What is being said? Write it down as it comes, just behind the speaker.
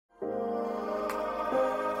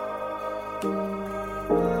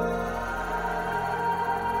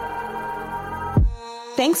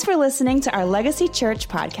Thanks for listening to our Legacy Church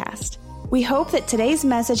podcast. We hope that today's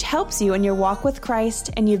message helps you in your walk with Christ,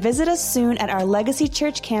 and you visit us soon at our Legacy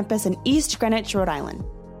Church campus in East Greenwich, Rhode Island.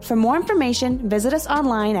 For more information, visit us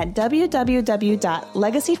online at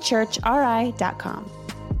www.legacychurchri.com.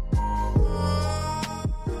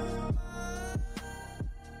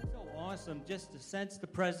 So awesome just to sense the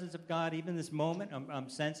presence of God. Even this moment, I'm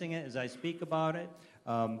sensing it as I speak about it.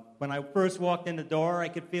 When I first walked in the door, I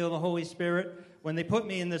could feel the Holy Spirit. When they put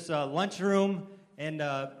me in this lunchroom, and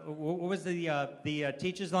what was the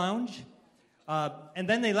teacher's lounge? And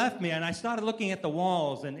then they left me, and I started looking at the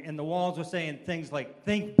walls, and the walls were saying things like,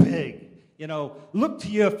 think big, look to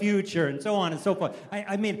your future, and so on and so forth.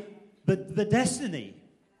 I mean, the destiny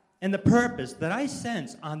and the purpose that I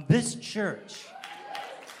sense on this church.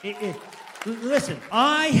 Listen,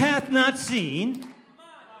 eye hath not seen,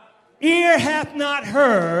 ear hath not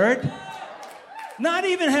heard, not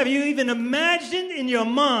even have you even imagined in your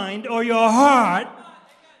mind or your heart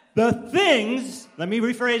the things, let me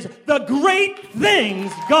rephrase, the great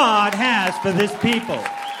things God has for this people.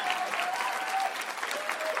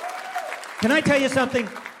 Can I tell you something?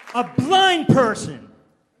 A blind person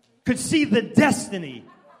could see the destiny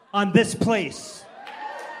on this place.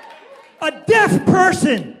 A deaf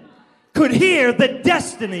person could hear the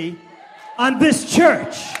destiny on this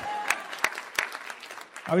church.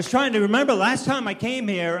 I was trying to remember last time I came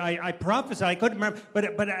here, I prophesied, I couldn't remember,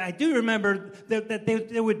 but I do remember that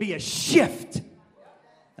there would be a shift.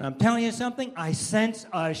 And I'm telling you something, I sense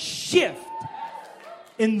a shift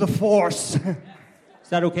in the force. Is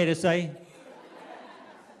that okay to say?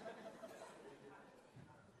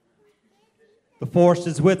 The force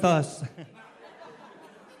is with us.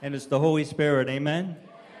 And it's the Holy Spirit, amen?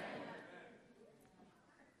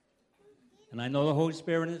 And I know the Holy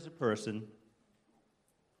Spirit is a person.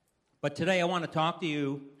 But today I want to talk to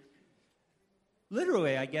you,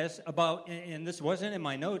 literally, I guess, about, and this wasn't in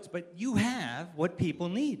my notes, but you have what people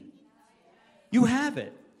need. You have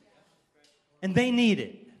it. And they need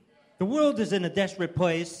it. The world is in a desperate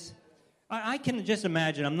place. I can just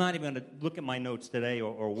imagine, I'm not even going to look at my notes today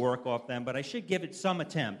or work off them, but I should give it some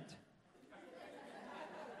attempt.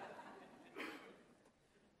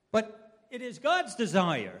 But it is God's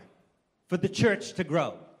desire for the church to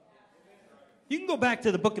grow. You can go back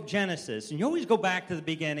to the book of Genesis, and you always go back to the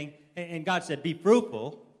beginning, and God said, be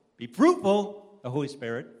fruitful, the Holy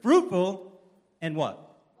Spirit, fruitful, and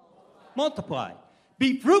what? Multiply.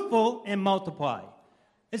 Be fruitful and multiply.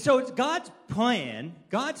 And so it's God's plan,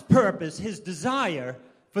 God's purpose, His desire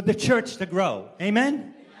for the church to grow.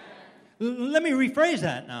 Amen? Let me rephrase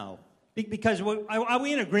that now, because are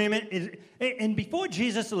we in agreement? And before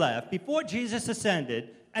Jesus left, before Jesus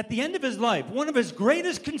ascended, at the end of his life, one of his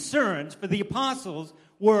greatest concerns for the apostles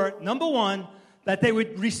were, number one, that they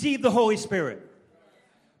would receive the Holy Spirit.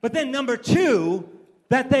 But then number two,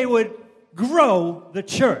 that they would grow the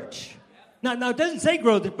church. Now it doesn't say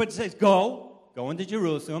grow, but it says go into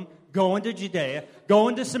Jerusalem, go into Judea, go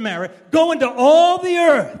into Samaria, go into all the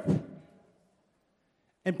earth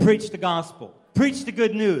and preach the gospel, preach the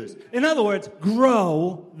good news. In other words,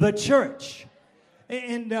 grow the church.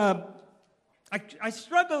 And I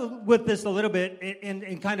struggle with this a little bit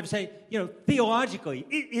and kind of say, theologically,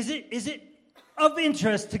 is it of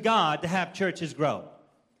interest to God to have churches grow?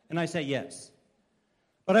 And I say yes.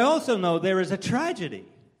 But I also know there is a tragedy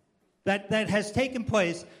that has taken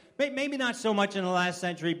place, maybe not so much in the last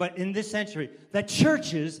century, but in this century, that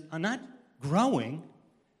churches are not growing.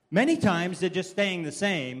 Many times they're just staying the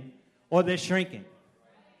same or they're shrinking.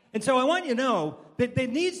 And so I want you to know that there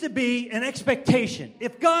needs to be an expectation.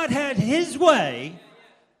 If God had His way,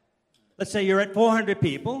 let's say you're at 400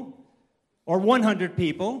 people or 100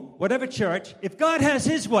 people, whatever church, if God has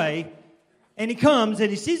His way and He comes and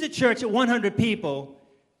He sees a church at 100 people,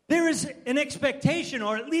 there is an expectation,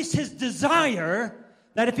 or at least His desire,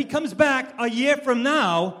 that if He comes back a year from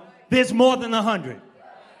now, there's more than 100.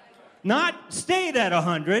 Not stayed at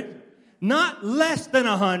 100, not less than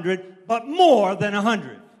 100, but more than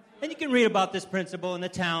 100. And you can read about this principle in the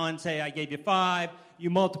talent. Say, I gave you 5,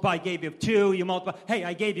 you multiply, I gave you 2, you multiply. Hey,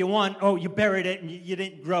 I gave you 1, oh, you buried it, and you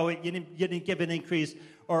didn't grow it, you didn't give an increase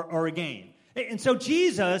or a gain. And so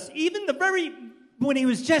Jesus, even when He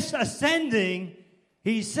was just ascending,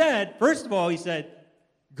 He said, first of all, He said,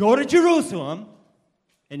 go to Jerusalem,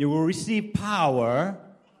 and you will receive power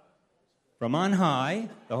from on high,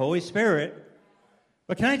 the Holy Spirit.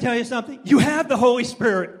 But can I tell you something? You have the Holy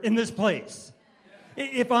Spirit in this place.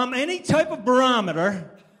 If I'm any type of barometer,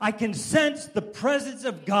 I can sense the presence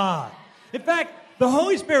of God. In fact, The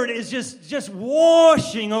Holy Spirit is just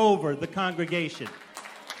washing over the congregation.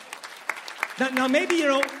 Now maybe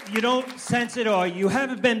you don't sense it, or you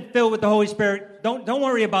haven't been filled with the Holy Spirit. Don't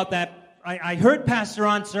worry about that. I heard Pastor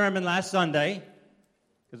Ron's sermon last Sunday,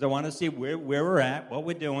 because I want to see where we're at, what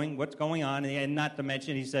we're doing, what's going on, and not to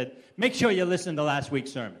mention, he said, make sure you listen to last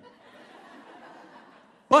week's sermon.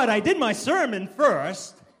 But I did my sermon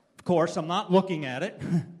first. Of course, I'm not looking at it.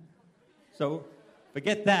 So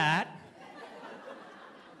forget that.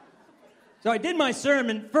 So I did my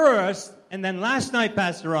sermon first, and then last night,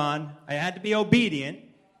 Pastor Ron, I had to be obedient,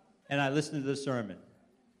 and I listened to the sermon.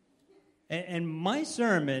 And my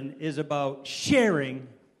sermon is about sharing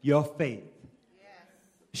your faith.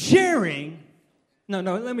 Sharing, no,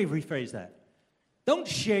 let me rephrase that. Don't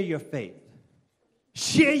share your faith.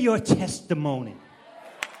 Share your testimony.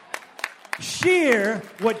 Share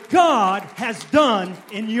what God has done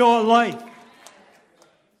in your life.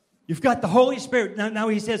 You've got the Holy Spirit. Now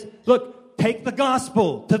he says, look, take the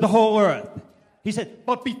gospel to the whole earth. He said,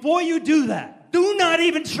 but before you do that, do not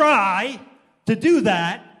even try to do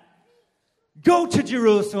that. Go to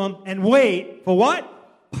Jerusalem and wait for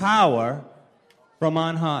what? Power from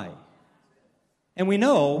on high. And we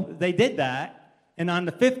know they did that. And on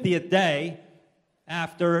the 50th day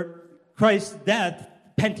after Christ's death,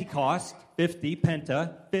 Pentecost, 50,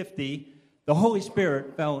 Penta, 50, the Holy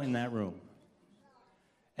Spirit fell in that room.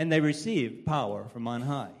 And they received power from on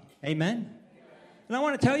high. Amen? And I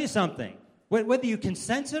want to tell you something. Whether you can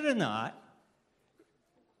sense it or not,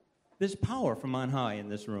 there's power from on high in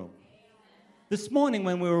this room. This morning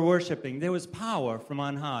when we were worshiping, there was power from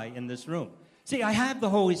on high in this room. See, I have the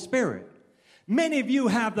Holy Spirit. Many of you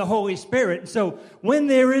have the Holy Spirit. So when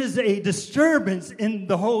there is a disturbance in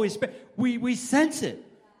the Holy Spirit, we sense it.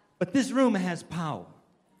 But this room has power.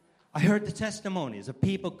 I heard the testimonies of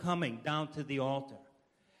people coming down to the altar.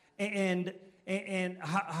 And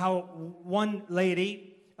how one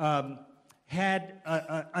lady had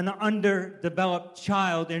an underdeveloped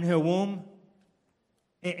child in her womb,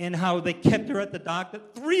 and how they kept her at the doctor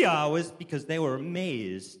 3 hours because they were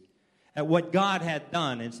amazed at what God had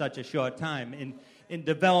done in such a short time in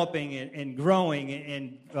developing and growing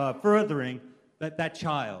and furthering that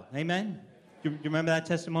child. Amen? Do you remember that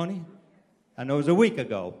testimony? I know it was a week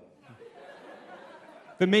ago.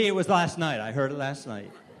 For me, it was last night. I heard it last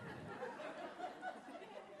night.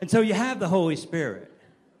 And so you have the Holy Spirit.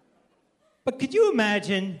 But could you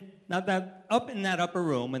imagine, now that up in that upper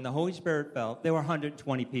room, when the Holy Spirit fell, there were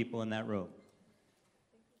 120 people in that room.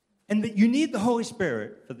 And that you need the Holy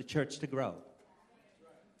Spirit for the church to grow.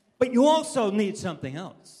 But you also need something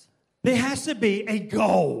else. There has to be a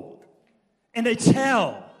go and a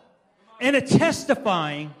tell and a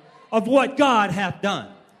testifying of what God hath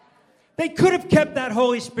done. They could have kept that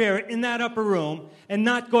Holy Spirit in that upper room and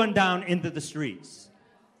not gone down into the streets.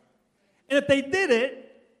 And if they did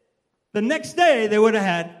it, the next day they would have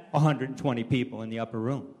had 120 people in the upper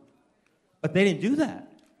room. But they didn't do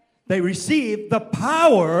that. They received the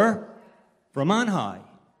power from on high.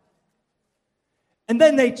 And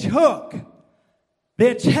then they took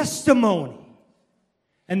their testimony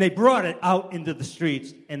and they brought it out into the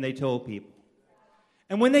streets and they told people.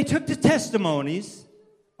 And when they took the testimonies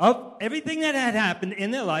of everything that had happened in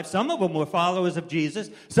their life, some of them were followers of Jesus,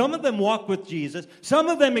 some of them walked with Jesus, some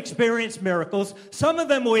of them experienced miracles, some of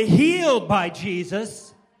them were healed by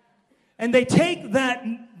Jesus, and they take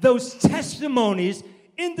those testimonies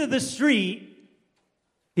into the street,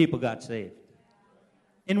 people got saved.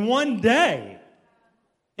 In one day,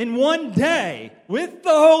 with the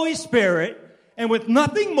Holy Spirit, and with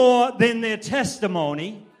nothing more than their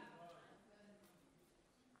testimony,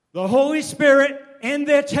 the Holy Spirit and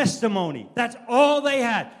their testimony, that's all they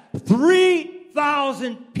had.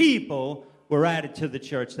 3,000 people were added to the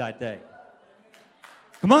church that day.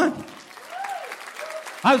 Come on.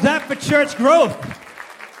 How's that for church growth?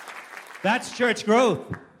 That's church growth.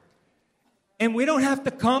 And we don't have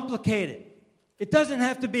to complicate it. It doesn't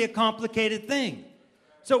have to be a complicated thing.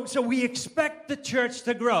 So we expect the church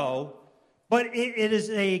to grow, but it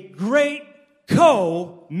is a great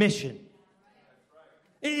co-mission.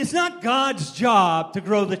 It's not God's job to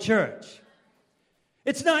grow the church.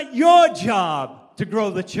 It's not your job to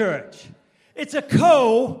grow the church. It's a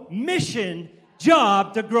co-mission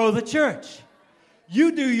job to grow the church.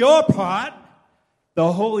 You do your part,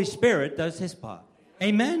 the Holy Spirit does his part.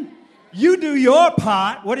 Amen? You do your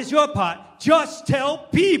part. What is your part? Just tell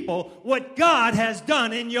people what God has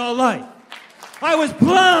done in your life. I was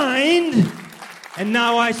blind, and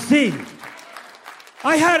now I see.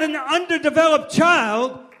 I had an underdeveloped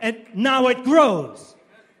child, and now it grows.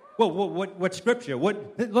 Well, what scripture?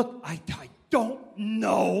 Look, I don't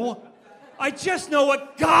know. I just know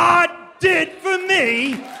what God did for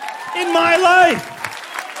me in my life.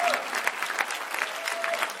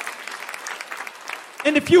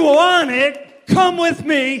 And if you want it, come with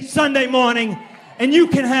me Sunday morning and you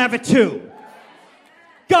can have it too.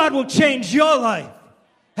 God will change your life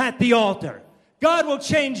at the altar. God will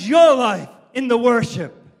change your life in the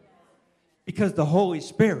worship because the Holy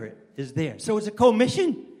Spirit is there. So it's a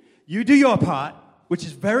commission. You do your part, which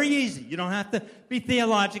is very easy. You don't have to be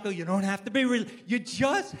theological. You don't have to be religious. You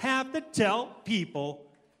just have to tell people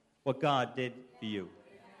what God did for you.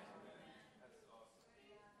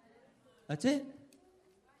 That's it.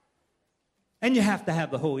 And you have to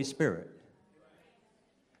have the Holy Spirit.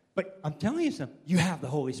 But I'm telling you something. You have the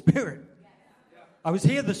Holy Spirit. I was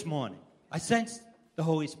here this morning. I sensed the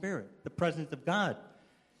Holy Spirit, the presence of God.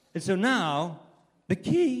 And so now, the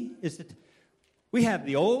key is that we have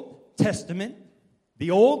the Old Testament,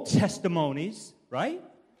 the old testimonies, right?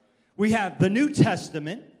 We have the New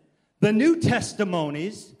Testament, the new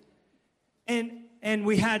testimonies, and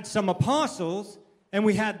we had some apostles, and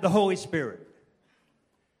we had the Holy Spirit.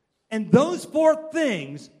 And those four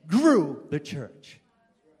things grew the church.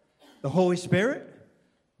 The Holy Spirit,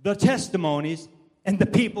 the testimonies, and the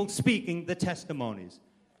people speaking the testimonies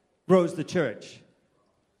grows the church.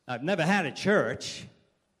 I've never had a church,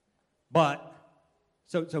 but,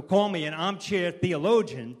 so call me an armchair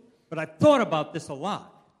theologian, but I've thought about this a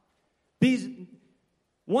lot.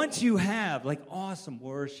 Once you have, like, awesome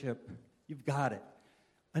worship, you've got it.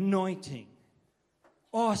 Anointing,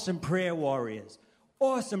 awesome prayer warriors,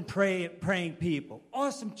 awesome praying people,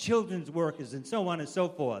 awesome children's workers, and so on and so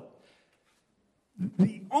forth.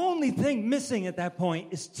 The only thing missing at that point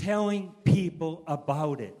is telling people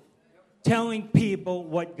about it. Telling people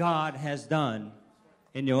what God has done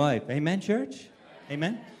in your life. Amen, church?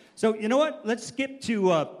 Amen? So, you know what? Let's skip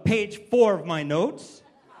to page 4 of my notes.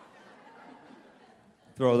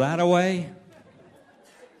 Throw that away.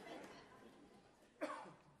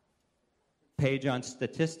 Page on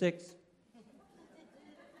statistics.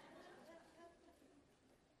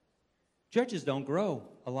 Churches don't grow,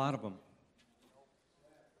 a lot of them.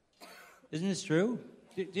 Isn't this true?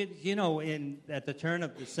 You know, at the turn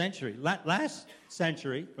of the century, last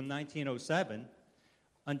century, from 1907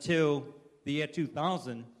 until the year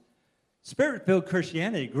 2000, Spirit-filled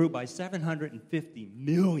Christianity grew by 750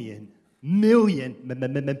 million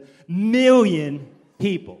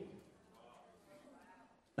people.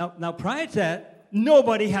 Now, prior to that,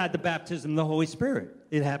 nobody had the baptism of the Holy Spirit.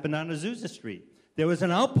 It happened on Azusa Street. There was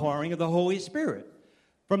an outpouring of the Holy Spirit.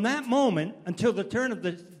 From that moment until the turn of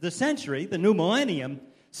the century, the new millennium,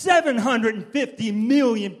 750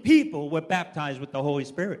 million people were baptized with the Holy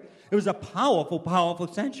Spirit. It was a powerful, powerful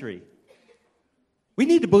century. We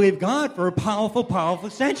need to believe God for a powerful, powerful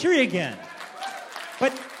century again.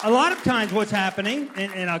 But a lot of times what's happening,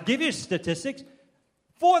 and I'll give you statistics,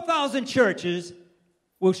 4,000 churches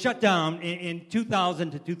will shut down in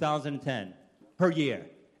 2000 to 2010 per year,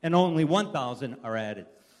 and only 1,000 are added.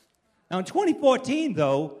 Now, in 2014,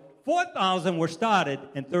 though, 4,000 were started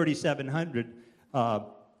and 3,700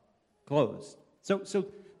 closed. So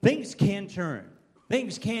things can turn.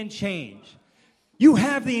 Things can change. You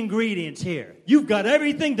have the ingredients here. You've got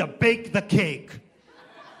everything to bake the cake.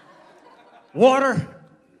 Water,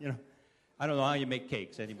 I don't know how you make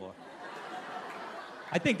cakes anymore.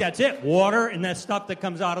 I think that's it. Water and that stuff that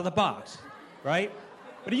comes out of the box, right?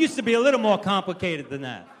 But it used to be a little more complicated than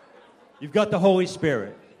that. You've got the Holy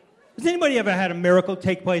Spirit. Has anybody ever had a miracle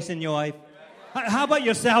take place in your life? How about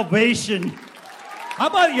your salvation? How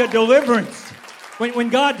about your deliverance? When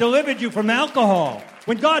God delivered you from alcohol,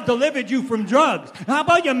 when God delivered you from drugs. How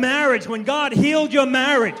about your marriage, when God healed your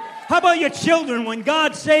marriage? How about your children, when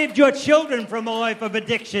God saved your children from a life of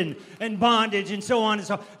addiction and bondage and so on and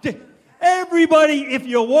so on? Everybody, if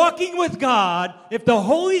you're walking with God, if the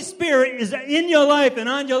Holy Spirit is in your life and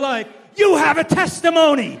on your life, you have a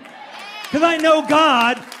testimony. Because I know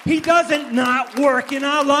God, He doesn't not work in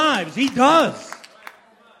our lives. He does.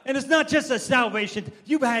 And it's not just a salvation.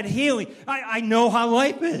 You've had healing. I know how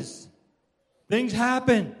life is. Things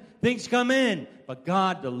happen. Things come in. But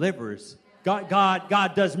God delivers. God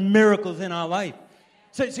does miracles in our life.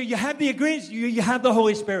 So you have the ingredients. You have the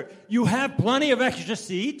Holy Spirit. You have plenty of extra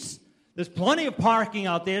seats. There's plenty of parking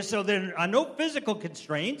out there, so there are no physical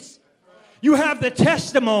constraints. You have the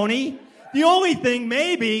testimony. The only thing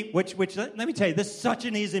maybe, which let me tell you, this is such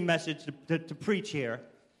an easy message to preach here,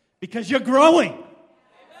 because you're growing.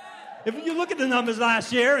 If you look at the numbers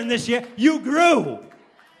last year and this year, you grew.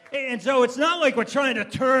 And so it's not like we're trying to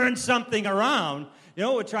turn something around. You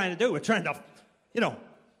know what we're trying to do? We're trying to,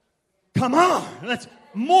 come on, let's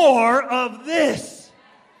more of this.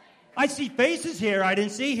 I see faces here I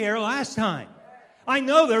didn't see here last time. I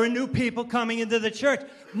know there are new people coming into the church.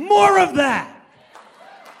 More of that.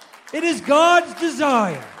 It is God's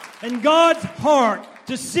desire and God's heart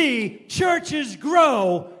to see churches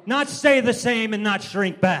grow, not stay the same and not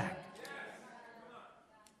shrink back.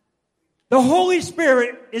 The Holy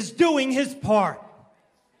Spirit is doing His part.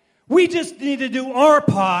 We just need to do our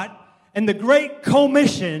part, and the Great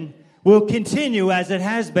Commission will continue as it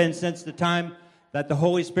has been since the time that the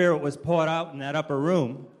Holy Spirit was poured out in that upper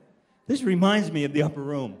room. This reminds me of the upper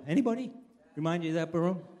room. Anybody remind you of the upper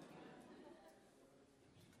room?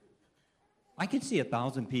 I can see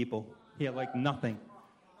 1,000 people here like nothing.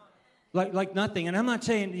 Like nothing. And I'm not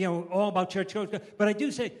saying, all about church, but I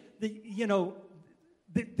do say,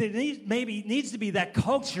 there needs to be that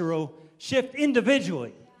cultural shift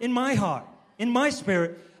individually, in my heart, in my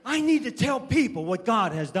spirit. I need to tell people what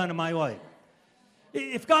God has done in my life.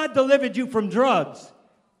 If God delivered you from drugs,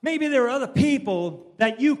 maybe there are other people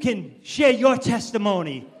that you can share your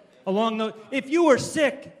testimony along those. If you were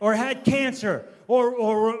sick or had cancer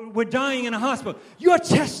or were dying in a hospital, your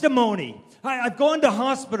testimony. I've gone to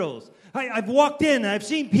hospitals. I've walked in and I've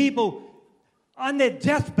seen people on their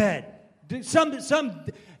deathbed. Some,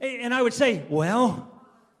 and I would say, well,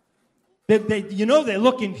 they're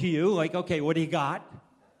looking to you like, okay, what do you got?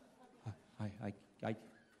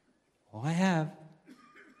 All I have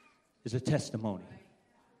is a testimony.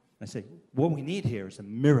 I say, what we need here is a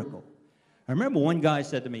miracle. I remember one guy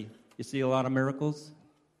said to me, you see a lot of miracles?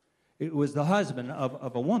 It was the husband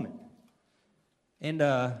of a woman. And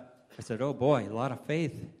I said, oh boy, a lot of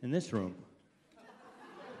faith in this room.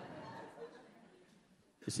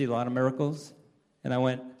 You see a lot of miracles? And I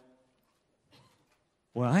went,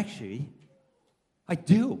 well, actually, I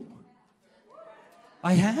do.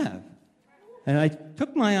 I have. And I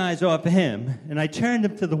took my eyes off of him, and I turned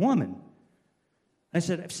them to the woman. I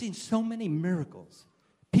said, I've seen so many miracles.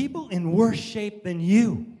 People in worse shape than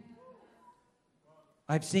you.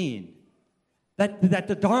 I've seen. That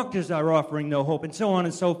the doctors are offering no hope, and so on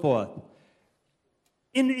and so forth.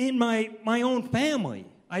 In my own family,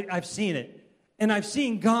 I've seen it. And I've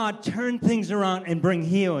seen God turn things around and bring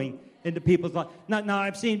healing into people's lives. Now,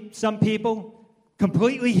 I've seen some people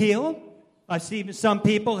completely healed. I've seen some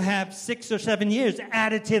people have 6 or 7 years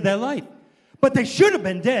added to their life. But they should have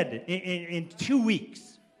been dead in 2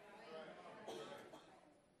 weeks.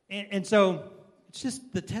 And so, it's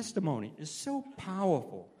just the testimony is so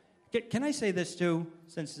powerful. Can I say this too?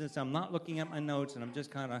 Since I'm not looking at my notes and I'm just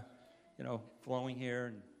kind of, flowing here.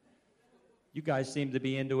 And you guys seem to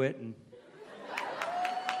be into it.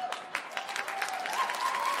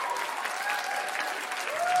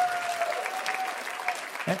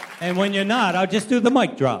 And when you're not, I'll just do the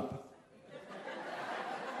mic drop.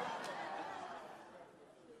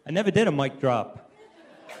 I never did a mic drop.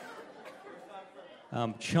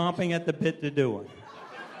 I'm chomping at the bit to do one.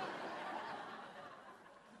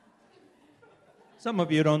 Some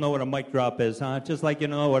of you don't know what a mic drop is, huh? Just like you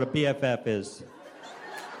know what a BFF is.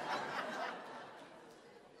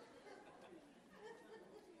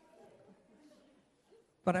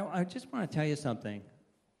 But I just want to tell you something.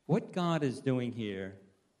 What God is doing here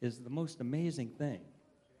is the most amazing thing.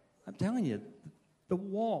 I'm telling you, the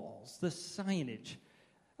walls, the signage.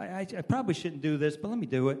 I probably shouldn't do this, but let me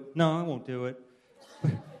do it. No, I won't do it.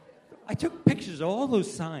 I took pictures of all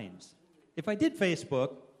those signs. If I did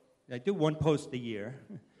Facebook, I do one post a year,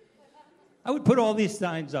 I would put all these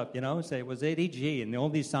signs up, say it was ADG, and all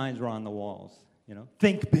these signs were on the walls,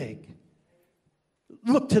 Think big.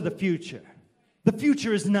 Look to the future. The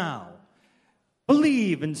future is now.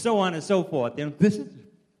 Believe, and so on and so forth. This is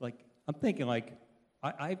I'm thinking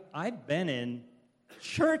I've been in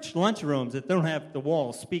church lunchrooms that don't have the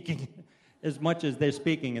walls speaking as much as they're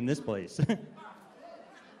speaking in this place.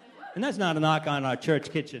 And that's not a knock on our church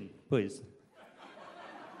kitchen, please.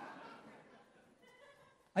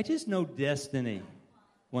 I just know destiny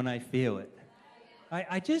when I feel it.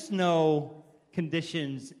 I just know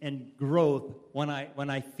conditions and growth when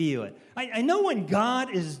I feel it. I know when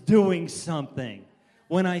God is doing something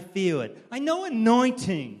when I feel it. I know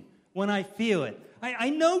anointing when I feel it. I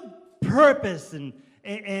know purpose and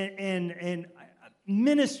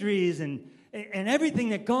ministries and everything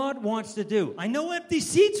that God wants to do. I know empty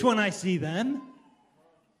seats when I see them.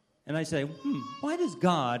 And I say, why does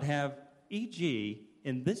God have E.G.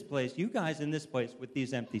 in this place, you guys in this place with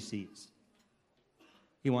these empty seats?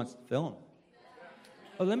 He wants to fill them.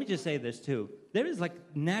 Oh, let me just say this too. There is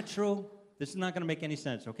natural, this is not going to make any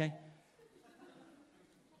sense, okay?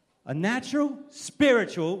 A natural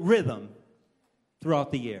spiritual rhythm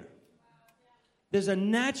throughout the year. There's a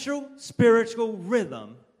natural spiritual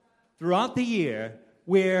rhythm throughout the year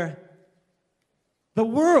where the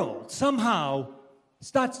world somehow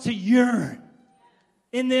starts to yearn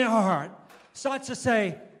in their heart, starts to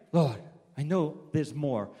say, Lord, I know there's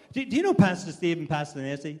more. Do you know Pastor Steve and Pastor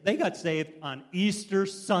Nancy? They got saved on Easter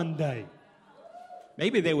Sunday.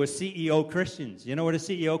 Maybe they were CEO Christians. You know what a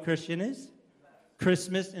CEO Christian is?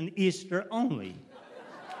 Christmas and Easter only.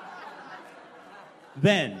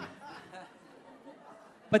 Then.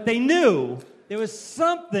 But they knew there was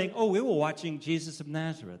something. Oh, we were watching Jesus of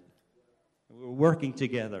Nazareth. We were working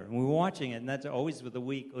together, and we were watching it, and that's always with the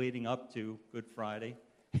week leading up to Good Friday.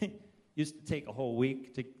 Used to take a whole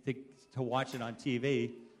week to watch it on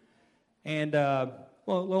TV. And,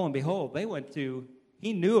 lo and behold,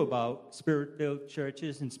 he knew about Spirit-filled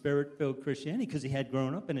churches and Spirit-filled Christianity because he had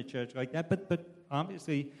grown up in a church like that, but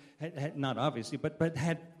obviously, but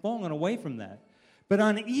had fallen away from that. But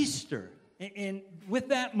on Easter, and with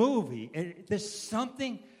that movie, there's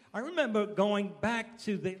something. I remember going back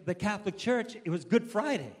to the Catholic Church. It was Good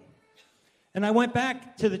Friday. And I went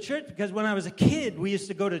back to the church because when I was a kid, we used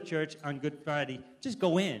to go to church on Good Friday. Just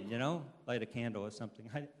go in, light a candle or something.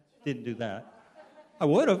 I didn't do that. I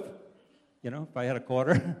would have, if I had a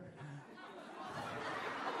quarter.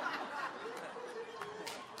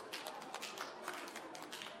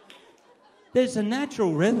 There's a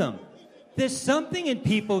natural rhythm. There's something in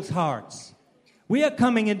people's hearts. We are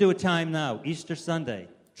coming into a time now, Easter Sunday.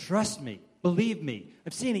 Trust me. Believe me.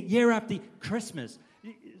 I've seen it year after Christmas.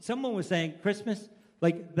 Someone was saying Christmas,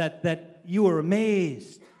 like that you were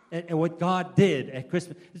amazed at what God did at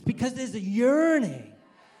Christmas. It's because there's a yearning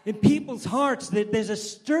in people's hearts. There's a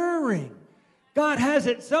stirring. God has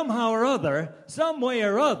it somehow or other, some way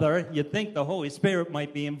or other. You'd think the Holy Spirit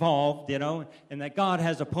might be involved, and that God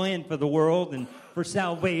has a plan for the world and for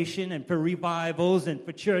salvation and for revivals and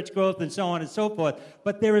for church growth and so on and so forth.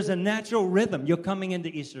 But there is a natural rhythm. You're coming into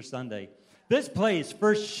Easter Sunday. This place,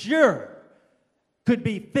 for sure, could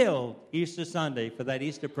be filled Easter Sunday for that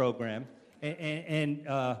Easter program. And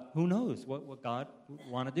who knows what God would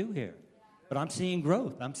want to do here. But I'm seeing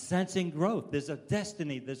growth. I'm sensing growth. There's a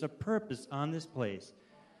destiny. There's a purpose on this place.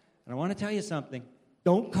 And I want to tell you something.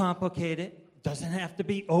 Don't complicate it. It doesn't have to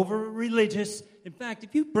be over-religious. In fact,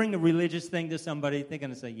 if you bring a religious thing to somebody, they're going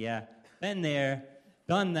to say, yeah, been there,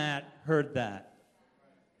 done that, heard that.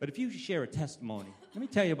 But if you share a testimony, let me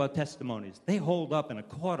tell you about testimonies. They hold up in a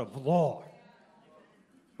court of law.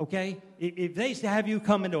 Okay? If they have you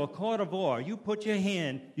come into a court of law, you put your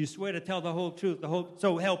hand, you swear to tell the whole truth,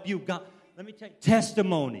 so help you God. Let me tell you,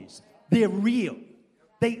 testimonies, they're real.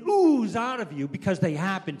 They ooze out of you because they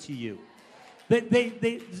happen to you.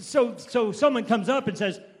 So someone comes up and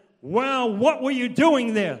says, well, what were you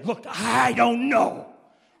doing there? Look, I don't know.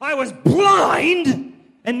 I was blind,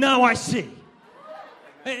 and now I see.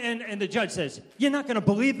 And the judge says, you're not going to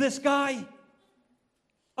believe this guy?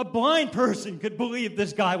 A blind person could believe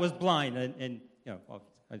this guy was blind. I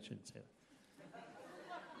shouldn't say that.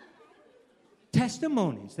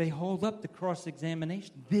 Testimonies, they hold up the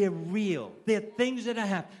cross-examination. They're real. They're things that have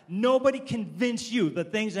happened. Nobody convinced you the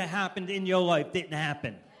things that happened in your life didn't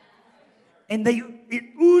happen. And it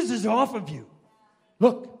oozes off of you.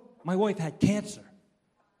 Look, my wife had cancer.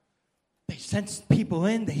 They sent people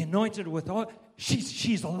in. They anointed her with oil.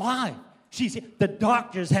 She's alive. The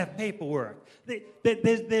doctors have paperwork.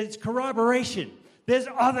 There's corroboration. There's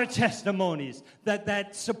other testimonies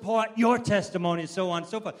that support your testimony, so on and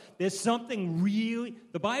so forth. There's something really,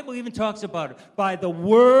 the Bible even talks about it. By the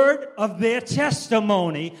word of their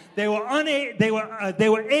testimony, they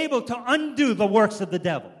were able to undo the works of the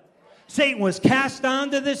devil. Satan was cast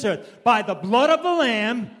down to this earth by the blood of the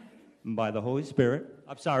Lamb and by the Holy Spirit.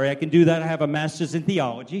 I'm sorry, I can do that. I have a master's in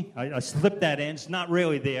theology. I slipped that in. It's not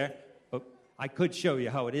really there, but I could show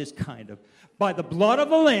you how it is, kind of. By the blood of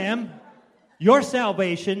the Lamb, your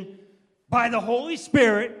salvation, by the Holy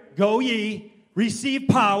Spirit, go ye, receive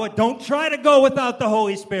power. Don't try to go without the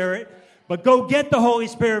Holy Spirit, but go get the Holy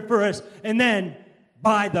Spirit first. And then,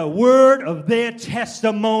 by the word of their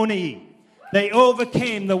testimony, they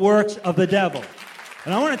overcame the works of the devil.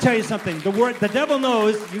 And I want to tell you something. The devil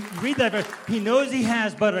knows, you read that verse, he knows he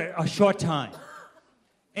has but a short time.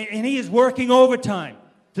 And he is working overtime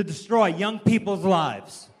to destroy young people's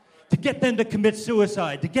lives, to get them to commit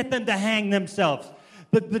suicide, to get them to hang themselves.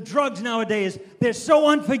 The drugs nowadays, they're so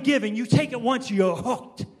unforgiving. You take it once, you're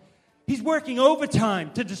hooked. He's working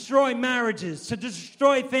overtime to destroy marriages, to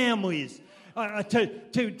destroy families,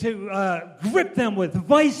 to grip them with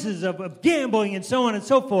vices of gambling and so on and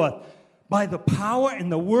so forth. By the power and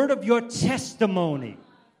the word of your testimony,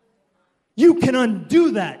 you can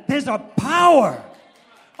undo that. There's a power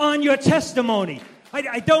on your testimony.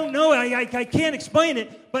 I don't know. I can't explain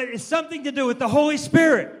it, but it's something to do with the Holy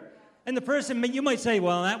Spirit. And the person, you might say,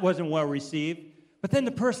 well, that wasn't well received. But then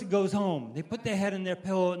the person goes home. They put their head in their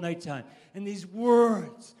pillow at nighttime. And these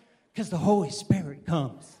words, because the Holy Spirit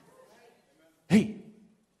comes. Hey,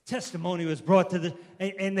 testimony was brought to the,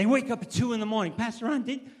 and they wake up at 2 in the morning. Pastor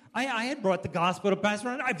Ron, I had brought the gospel to Pastor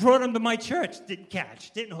Ron. I brought him to my church. Didn't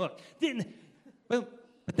catch, didn't hook,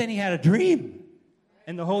 but then he had a dream.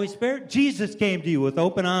 And the Holy Spirit, Jesus came to you with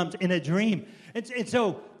open arms in a dream. And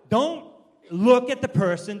so don't look at the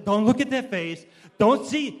person. Don't look at their face. Don't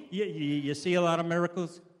see, you see a lot of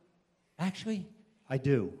miracles? Actually, I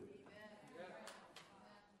do.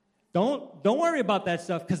 Don't worry about that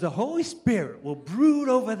stuff, because the Holy Spirit will brood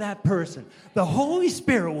over that person. The Holy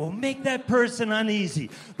Spirit will make that person uneasy.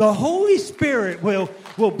 The Holy Spirit will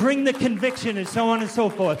bring the conviction and so on and so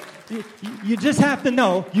forth. You just have to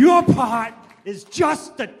know your part is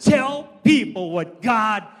just to tell people what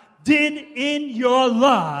God did in your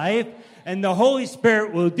life, and the Holy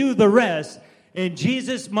Spirit will do the rest. In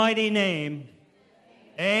Jesus' mighty name,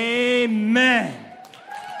 amen.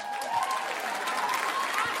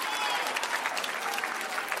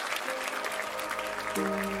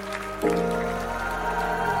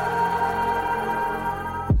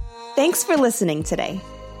 Thanks for listening today.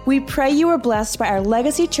 We pray you were blessed by our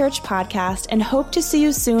Legacy Church podcast and hope to see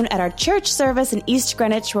you soon at our church service in East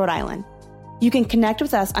Greenwich, Rhode Island. You can connect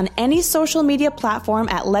with us on any social media platform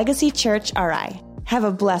at Legacy Church RI. Have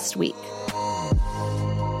a blessed week.